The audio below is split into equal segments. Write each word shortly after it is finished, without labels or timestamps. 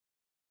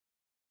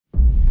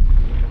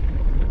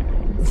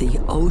The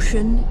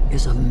ocean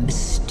is a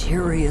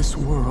mysterious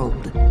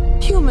world.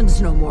 Humans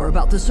know more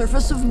about the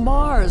surface of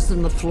Mars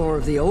than the floor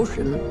of the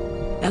ocean.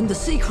 And the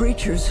sea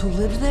creatures who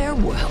live there,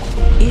 well,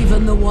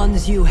 even the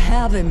ones you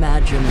have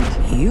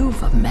imagined,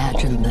 you've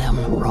imagined them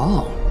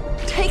wrong.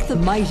 Take the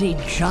mighty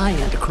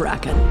giant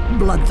Kraken,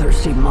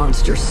 bloodthirsty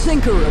monster,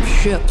 sinker of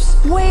ships.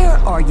 Where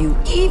are you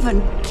even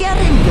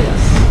getting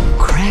this?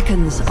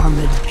 Krakens are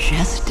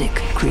majestic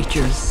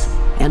creatures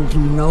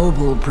and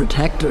noble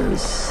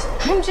protectors.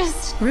 I'm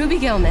just Ruby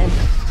Gillman,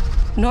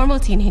 normal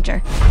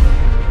teenager.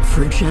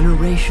 For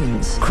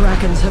generations,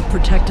 Krakens have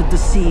protected the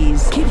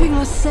seas, keeping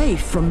us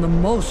safe from the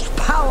most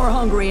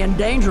power-hungry and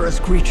dangerous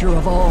creature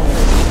of all.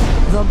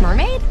 The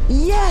mermaid?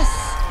 Yes,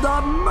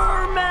 the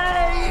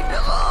mermaid!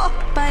 Ugh.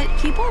 But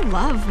people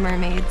love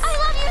mermaids. I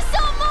love you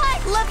so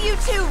much! Love you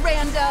too,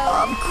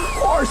 Rando! Of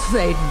course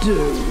they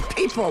do.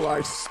 People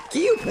are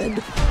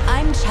stupid.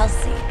 I'm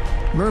Chelsea.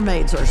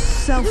 Mermaids are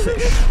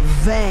selfish,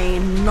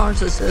 vain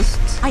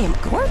narcissists. I am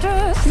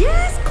gorgeous.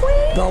 Yes,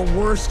 queen! The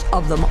worst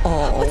of them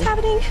all. What's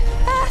happening?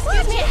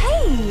 Excuse me.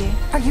 Hey!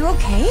 Are you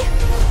okay?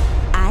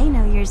 I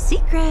know your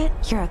secret.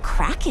 You're a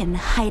Kraken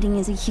hiding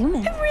as a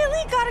human. I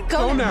really gotta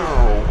go. Oh no!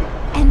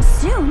 And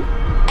soon,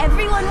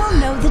 everyone will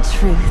know the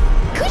truth.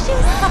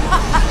 Cushions!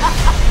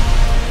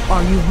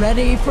 Are you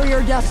ready for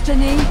your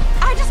destiny?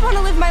 I just want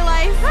to live my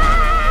life.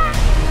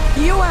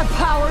 You have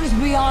powers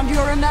beyond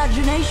your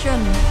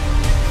imagination.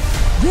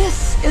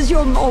 This is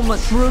your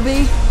moment,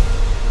 Ruby.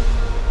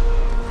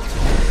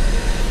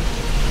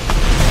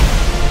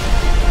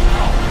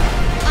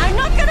 I'm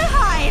not gonna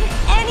hide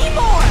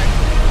anymore.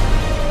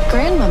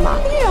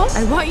 Grandmama, Yes?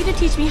 I want you to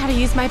teach me how to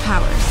use my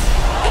powers.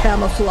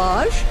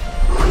 Camouflage,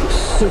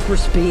 super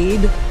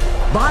speed,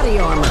 body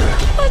armor.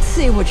 Let's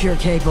see what you're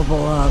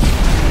capable of.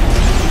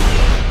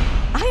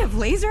 I have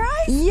laser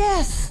eyes?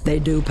 Yes, they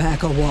do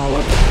pack a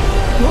wallop.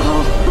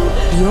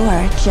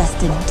 You're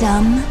just a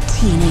dumb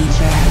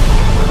teenager.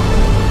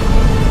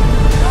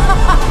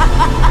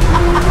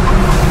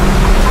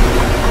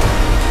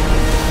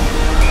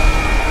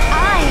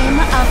 I'm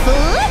a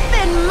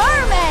flippin'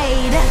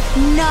 mermaid!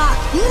 Knock,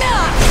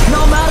 knock!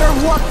 No matter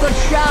what the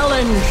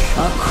challenge,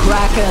 a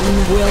Kraken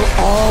will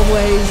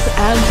always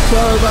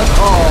answer the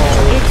call.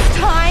 It's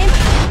time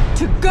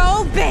to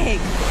go big.